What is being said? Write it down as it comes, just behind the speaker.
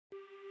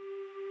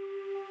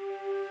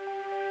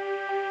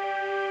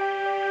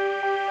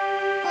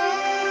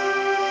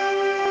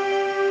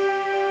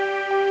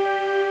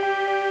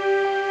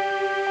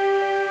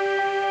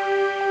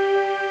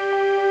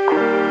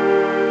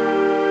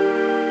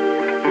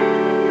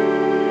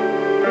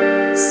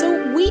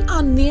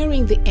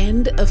nearing the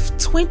end of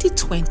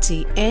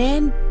 2020,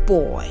 and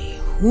boy,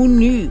 who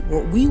knew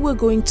what we were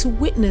going to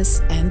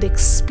witness and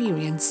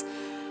experience.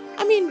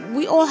 I mean,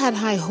 we all had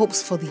high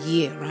hopes for the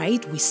year,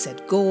 right? We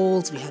set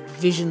goals, we had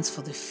visions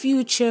for the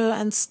future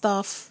and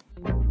stuff.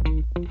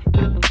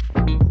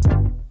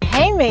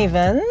 Hey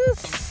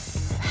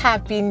Mavens,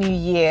 Happy New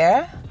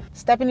Year.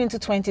 Stepping into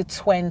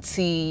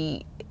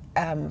 2020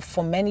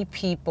 for many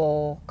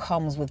people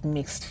comes with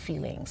mixed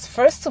feelings.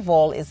 First of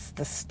all, it's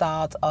the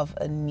start of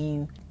a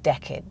new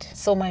decade.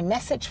 So my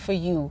message for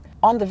you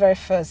on the very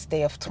first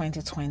day of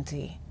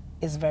 2020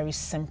 is very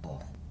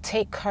simple.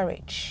 Take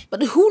courage.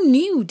 But who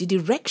knew the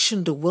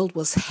direction the world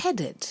was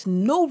headed?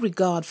 No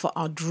regard for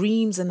our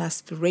dreams and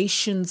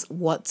aspirations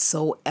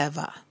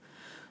whatsoever.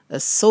 A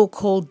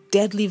so-called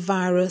deadly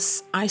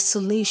virus,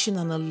 isolation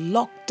and a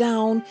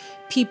lockdown,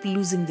 people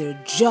losing their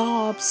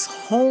jobs,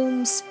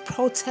 homes,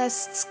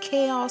 protests,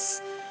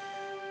 chaos.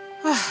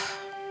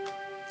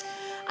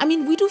 I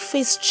mean, we do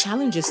face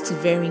challenges to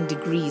varying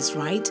degrees,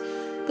 right?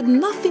 But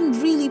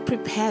nothing really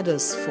prepared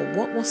us for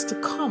what was to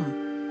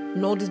come,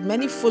 nor did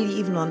many fully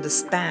even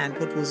understand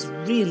what was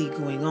really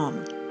going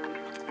on.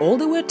 All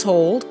they were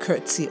told,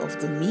 courtesy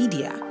of the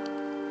media,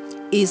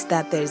 is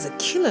that there is a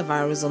killer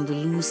virus on the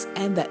loose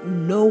and that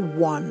no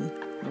one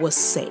was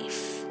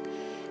safe.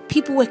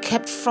 People were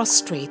kept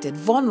frustrated,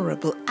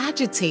 vulnerable,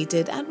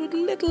 agitated, and with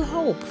little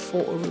hope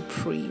for a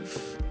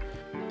reprieve.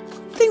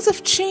 Things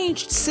have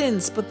changed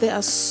since, but there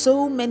are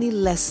so many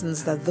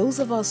lessons that those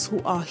of us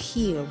who are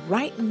here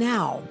right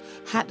now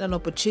had an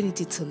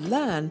opportunity to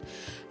learn,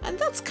 and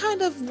that's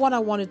kind of what I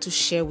wanted to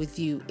share with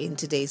you in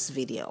today's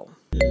video.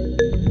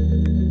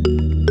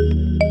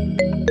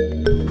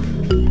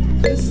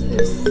 This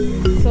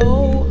is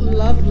so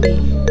lovely.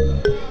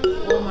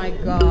 Oh my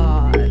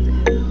God.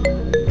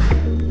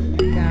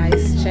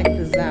 Guys, check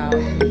this out.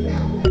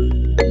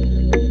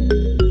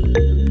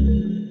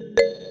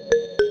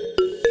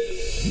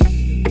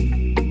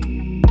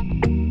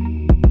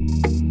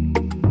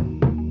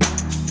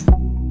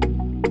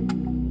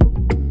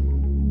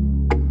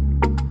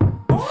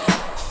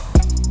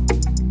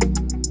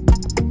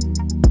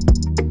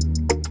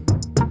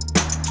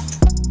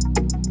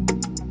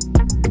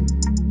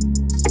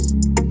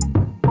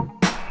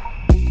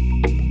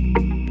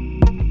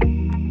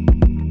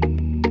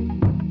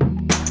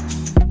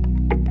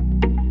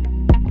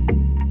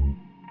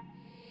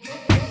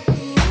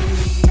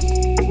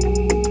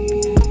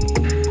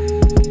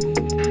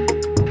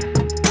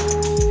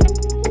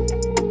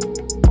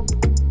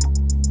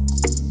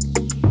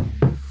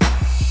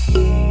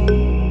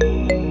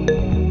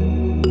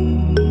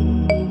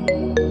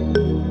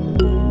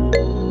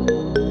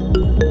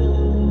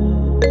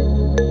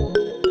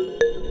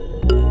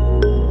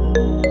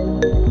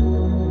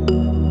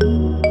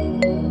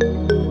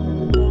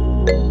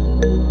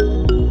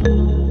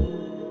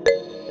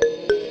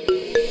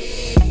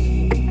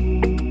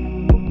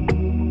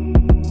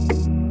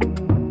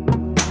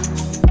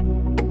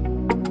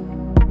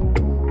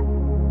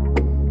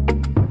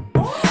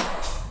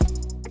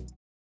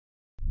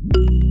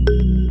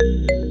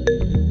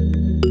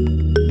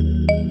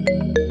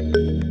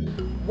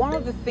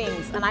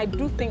 And I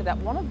do think that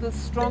one of the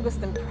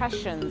strongest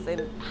impressions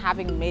in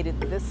having made it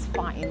this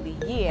far in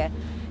the year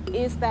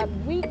is that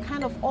we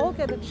kind of all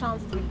get a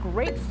chance to be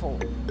grateful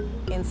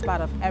in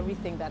spite of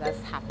everything that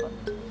has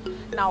happened.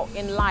 Now,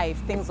 in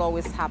life, things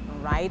always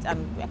happen, right?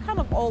 And we're kind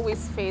of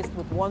always faced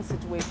with one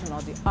situation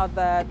or the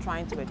other,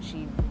 trying to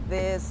achieve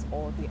this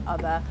or the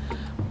other.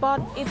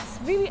 But it's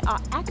really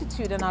our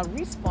attitude and our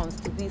response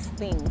to these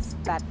things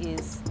that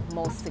is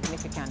most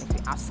significant, if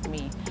you ask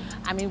me.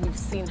 I mean, we've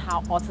seen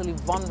how utterly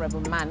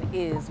vulnerable man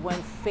is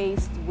when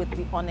faced with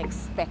the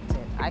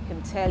unexpected. I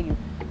can tell you,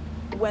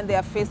 when they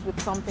are faced with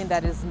something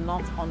that is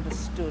not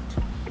understood.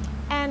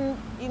 And,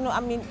 you know, I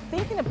mean,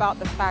 thinking about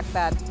the fact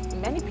that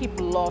many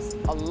people lost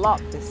a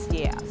lot this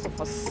year. So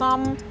for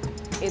some,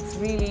 it's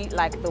really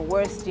like the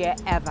worst year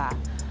ever.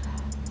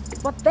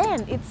 But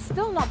then it's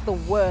still not the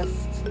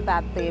worst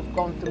that they've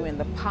gone through in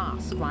the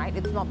past, right?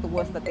 It's not the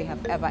worst that they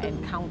have ever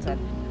encountered.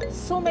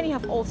 So many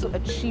have also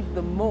achieved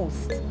the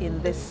most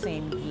in this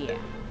same year.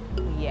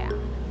 Yeah.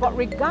 But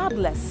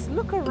regardless,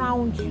 look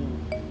around you.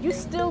 You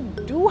still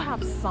do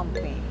have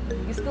something.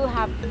 You still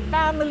have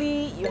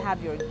family, you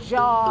have your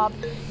job,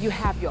 you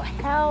have your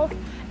health,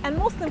 and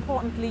most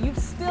importantly, you've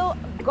still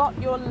got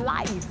your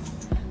life.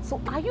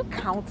 So are you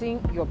counting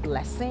your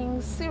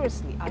blessings?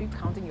 Seriously, are you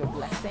counting your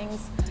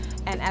blessings?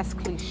 And as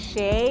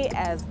cliche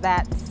as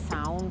that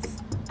sounds,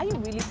 are you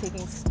really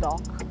taking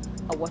stock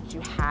of what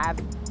you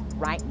have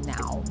right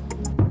now?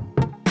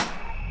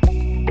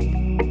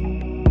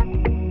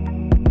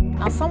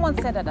 Now,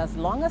 someone said that as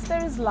long as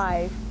there is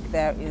life,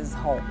 there is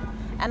hope.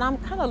 And I'm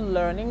kind of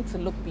learning to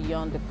look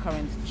beyond the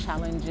current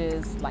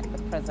challenges, like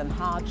the present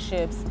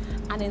hardships,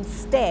 and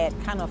instead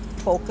kind of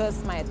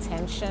focus my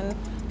attention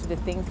to the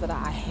things that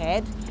are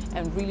ahead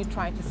and really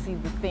try to see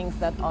the things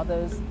that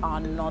others are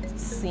not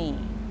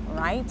seeing,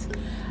 right?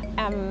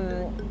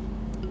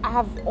 I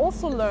have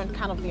also learned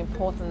kind of the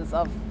importance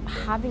of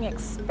having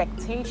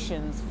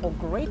expectations for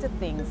greater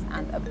things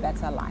and a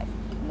better life,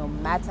 no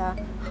matter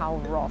how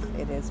rough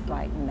it is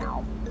right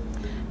now.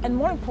 And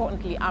more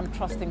importantly, I'm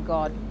trusting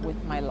God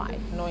with my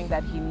life, knowing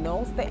that He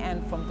knows the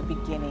end from the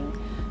beginning.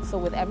 So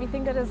with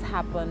everything that has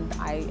happened,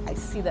 I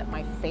see that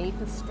my faith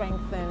is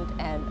strengthened,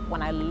 and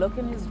when I look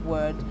in His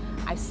Word,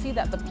 I see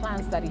that the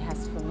plans that He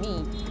has for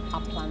me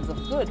are plans of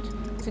good,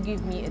 to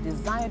give me a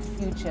desired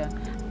future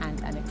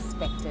and an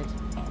expected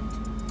end.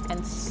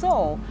 And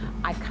so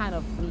I kind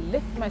of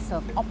lift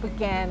myself up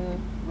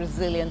again,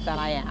 resilient that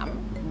I am,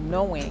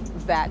 knowing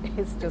that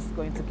it's just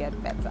going to get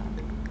better.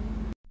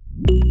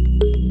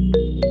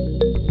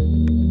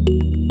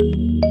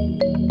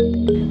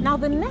 Now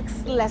the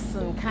next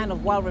lesson, kind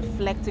of while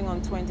reflecting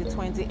on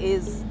 2020,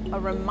 is a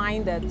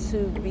reminder to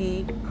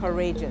be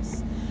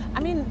courageous.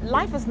 I mean,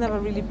 life has never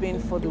really been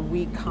for the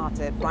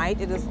weak-hearted, right?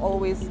 It has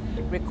always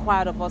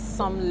required of us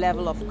some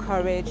level of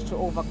courage to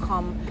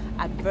overcome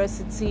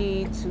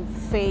adversity, to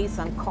face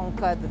and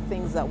conquer the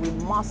things that we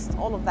must,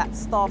 all of that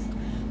stuff,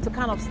 to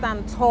kind of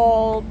stand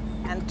tall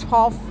and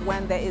tough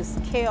when there is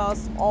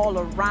chaos all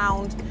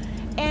around.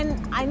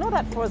 And I know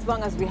that for as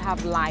long as we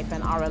have life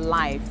and are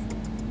alive,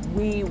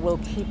 we will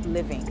keep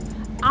living.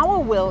 Our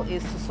will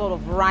is to sort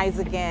of rise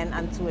again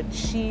and to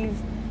achieve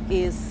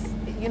is,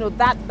 you know,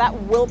 that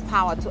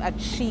willpower to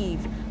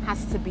achieve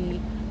has to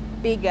be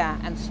bigger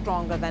and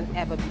stronger than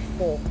ever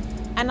before.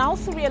 And I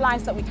also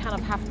realize that we kind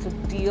of have to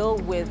deal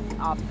with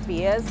our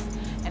fears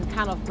and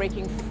kind of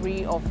breaking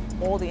free of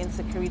all the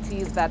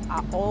insecurities that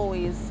are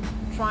always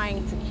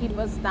trying to keep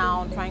us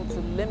down, trying to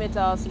limit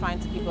us, trying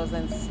to keep us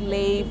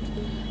enslaved,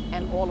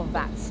 and all of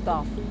that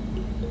stuff.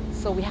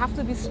 So we have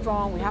to be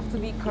strong, we have to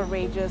be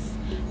courageous,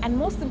 and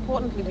most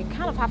importantly, we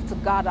kind of have to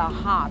guard our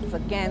hearts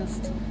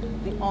against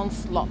the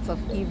onslaughts of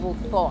evil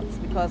thoughts,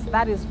 because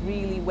that is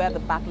really where the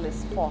battle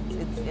is fought.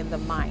 It's in the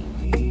mind.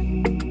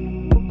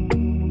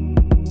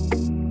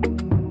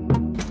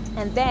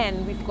 And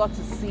then we've got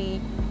to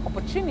see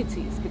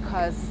opportunities,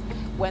 because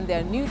when there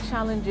are new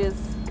challenges,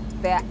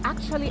 there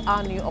actually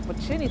are new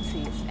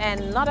opportunities.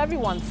 And not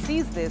everyone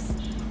sees this,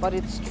 but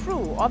it's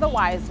true.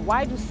 Otherwise,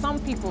 why do some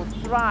people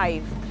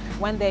thrive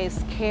when there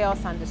is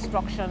chaos and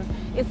destruction?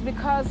 It's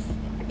because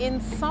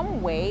in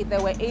some way they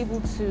were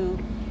able to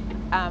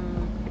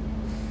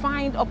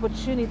find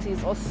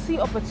opportunities or see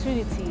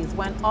opportunities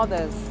when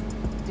others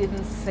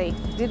didn't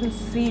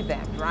see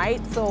them,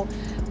 right? So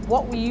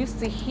what we used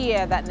to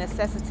hear, that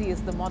necessity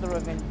is the mother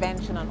of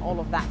invention and all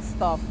of that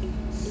stuff,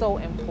 so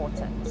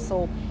important.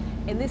 So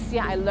in this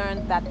year I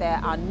learned that there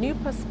are new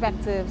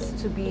perspectives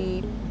to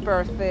be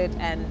birthed,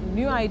 and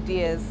new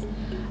ideas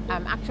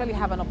actually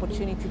have an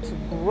opportunity to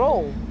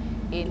grow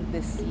in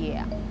this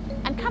year.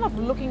 And kind of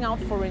looking out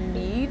for a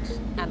need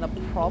and a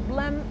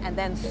problem and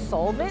then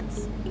solve it,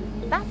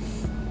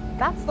 that's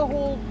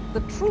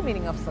the true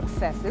meaning of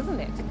success, isn't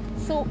it?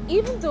 So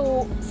even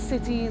though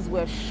cities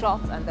were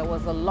shut and there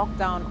was a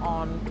lockdown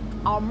on,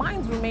 our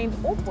minds remained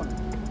open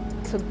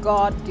to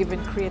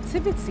God-given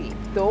creativity.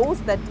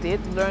 Those that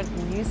did learn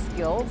new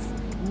skills,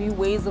 new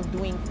ways of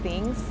doing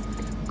things,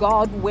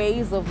 God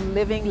ways of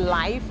living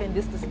life in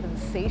this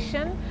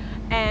dispensation.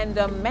 And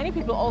many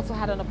people also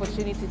had an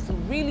opportunity to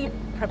really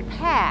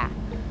prepare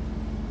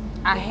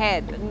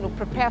ahead, you know,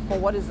 prepare for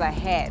what is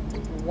ahead,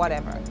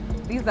 whatever.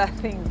 These are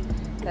things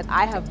that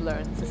I have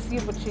learned, to see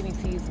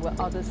opportunities where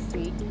others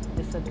see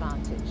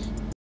disadvantage.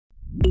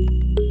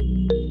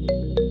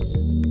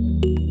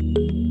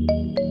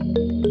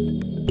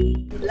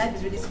 Life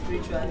is really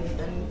spiritual, and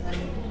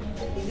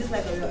in this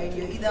life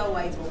you're either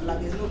white or black.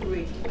 There's no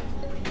gray.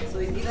 So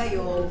it's either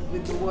you're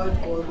with the word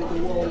or with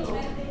the world.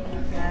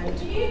 And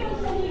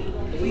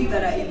we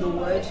that are in the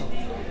word,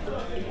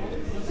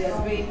 there's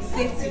been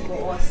safety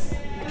for us.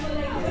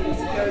 There's been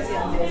security,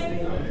 and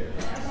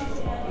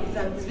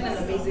it's been an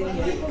amazing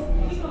year.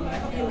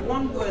 Okay,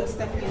 one word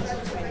stepping into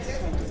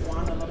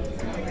 2021. A lot of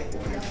people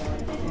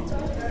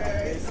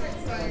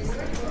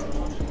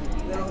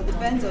Well, it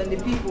depends on the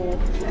people.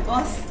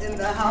 Us in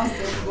the house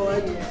of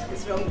God,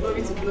 it's from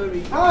glory to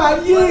glory. Ah,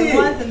 yeah. But the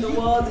ones in the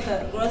world,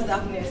 gross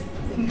darkness.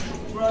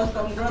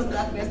 From gross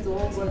darkness to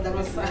one gross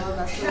darkness to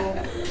another. So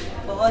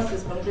for us,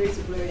 it's from glory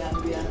to glory,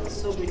 and we are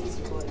so grateful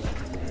to God.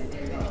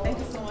 Thank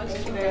you so much.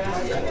 Thank you very much.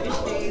 I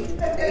appreciate it.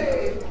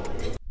 Thank you.